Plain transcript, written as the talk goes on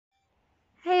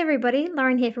everybody,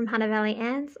 Lauren here from Hunter Valley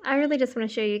Ants. I really just want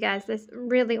to show you guys this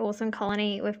really awesome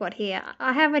colony we've got here.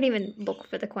 I haven't even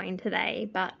looked for the queen today,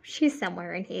 but she's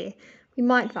somewhere in here. We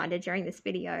might find her during this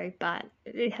video, but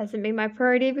it hasn't been my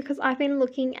priority because I've been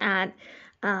looking at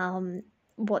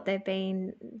what they've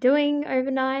been doing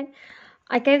overnight.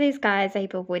 I gave these guys a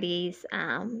heap of woodies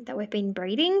that we've been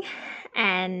breeding,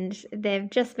 and they've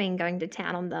just been going to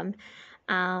town on them.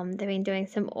 They've been doing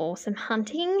some awesome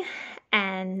hunting,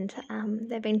 and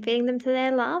they've been feeding them to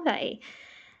their larvae.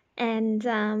 And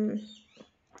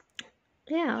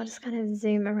yeah, I'll just kind of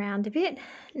zoom around a bit.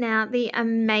 Now, the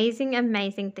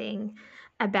amazing thing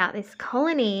about this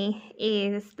colony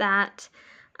is that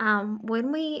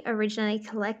when we originally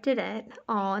collected it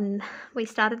we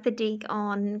started the dig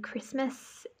on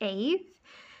Christmas Eve,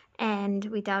 and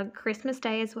we dug Christmas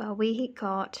Day as well. We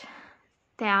got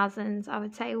thousands, I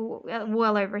would say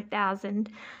well over 1,000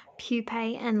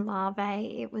 pupae and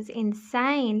larvae. It was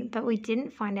insane, but we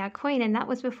didn't find our queen, and that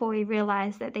was before we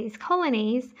realized that these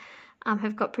colonies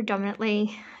have got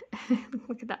predominantly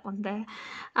look at that one there,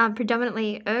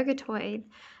 predominantly ergatoid.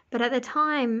 But at the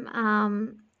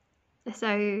time,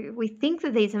 so we think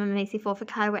that these are Myrmecia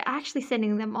Brevinoda. We're actually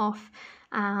sending them off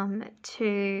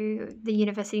to the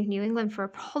University of New England for a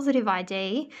positive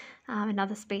ID,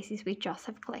 another species we just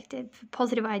have collected. For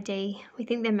positive ID, we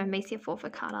think they're Myrmecia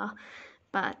Brevinoda,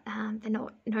 but they're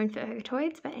not known for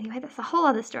ergatoids. But anyway, that's a whole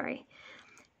other story.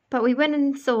 But we went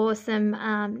and saw some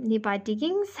nearby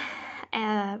diggings,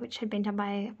 which had been done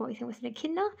by what we think was an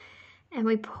echidna, and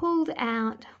we pulled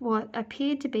out what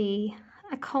appeared to be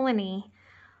a colony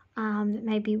that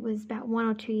maybe was about 1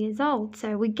 or 2 years old.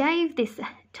 So we gave this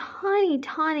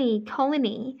tiny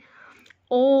colony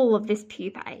all of this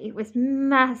pupae. It was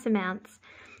mass amounts,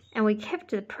 and we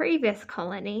kept the previous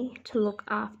colony to look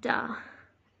after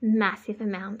massive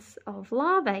amounts of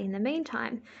larvae in the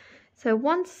meantime. So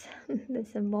once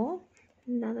there's some more,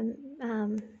 another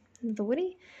the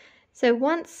Woodie. So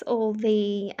once all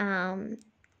the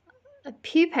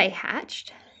pupae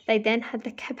hatched, they then had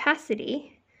the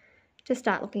capacity to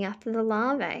start looking after the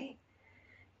larvae.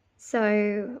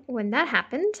 So when that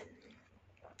happened,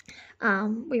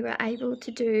 we were able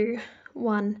to do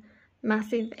one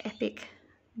massive epic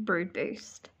brood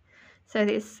boost. So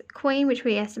this queen, which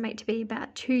we estimate to be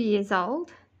about 2 years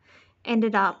old,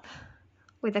 ended up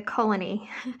with a colony,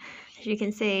 as you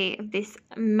can see, of this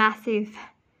massive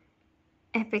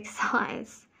epic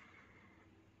size.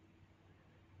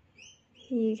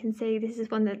 You can see this is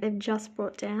one that they've just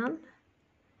brought down.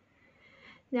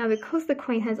 Now, because the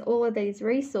queen has all of these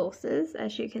resources,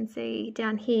 as you can see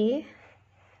down here,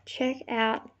 check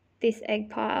out this egg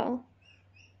pile.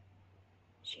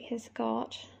 She has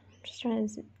got, I'm just trying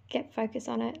to get focus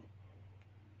on it.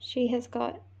 She has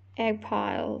got egg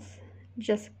piles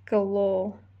just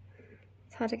galore.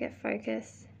 It's hard to get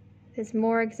focus. There's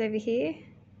more eggs over here.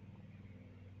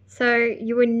 So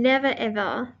you would never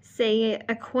ever see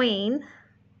a queen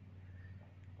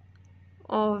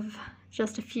of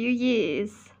just a few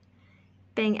years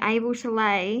being able to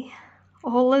lay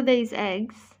all of these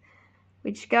eggs,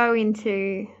 which go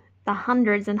into the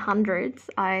hundreds and hundreds.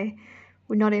 I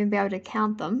would not even be able to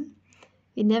count them.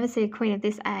 You'd never see a queen of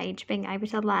this age being able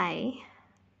to lay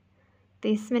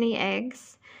this many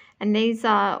eggs. And these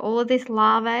are, all of this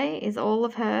larvae is all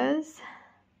of hers.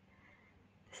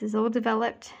 This is all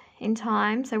developed in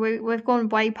time. So we've gone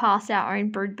way past our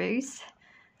own brood boost.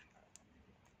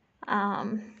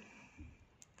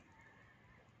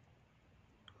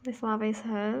 This larvae is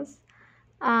hers.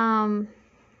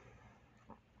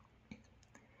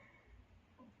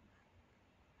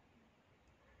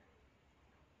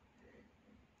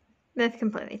 They've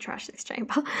completely trashed this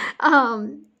chamber.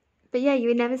 But yeah, you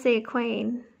would never see a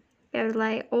queen be able to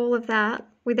lay all of that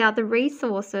without the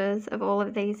resources of all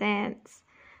of these ants.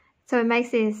 So it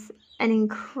makes this an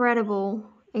incredible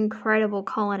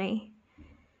colony.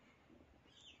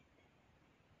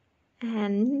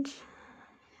 And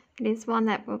it is one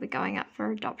that will be going up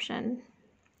for adoption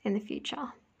in the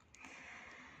future.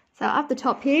 So up the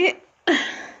top here,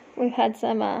 we've had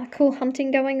some cool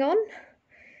hunting going on.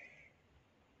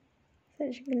 So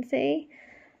as you can see,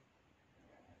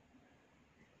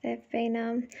 they've been,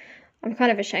 I'm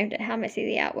kind of ashamed at how messy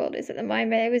the outworld is at the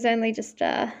moment. It was only just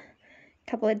a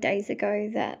couple of days ago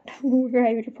that we were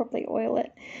able to properly oil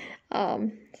it.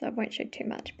 So I won't show too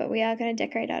much, but we are going to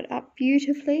decorate it up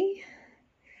beautifully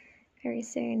very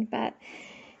soon. But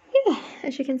yeah,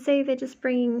 as you can see, they're just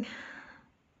bringing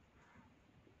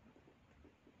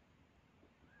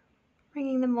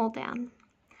them all down.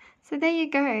 So there you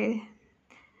go.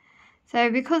 So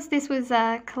because this was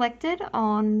collected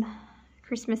on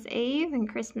Christmas Eve and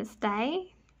Christmas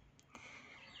Day,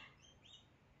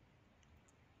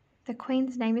 the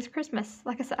queen's name is Christmas.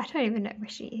 Like I said, I don't even know where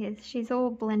she is. She's all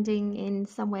blending in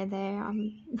somewhere there.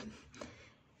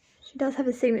 She does have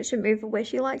a signature move where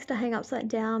she likes to hang upside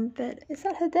down, but is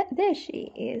that her? There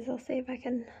she is. I'll see if I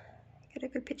can get a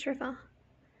good picture of her.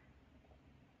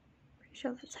 Pretty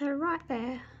sure that's her right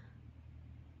there.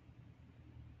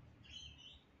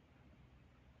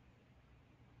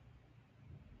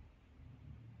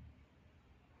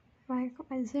 Have I got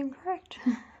my zoom correct?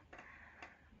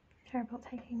 Terrible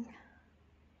taking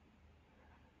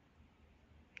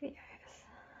videos.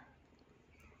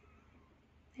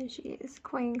 There she is,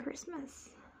 Queen Christmas.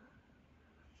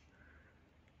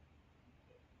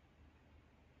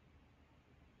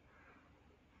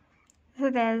 So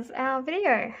there's our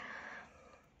video.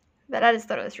 But I just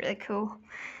thought it was really cool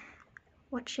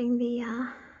watching the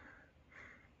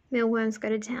mealworms go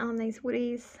to town on these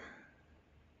woodies.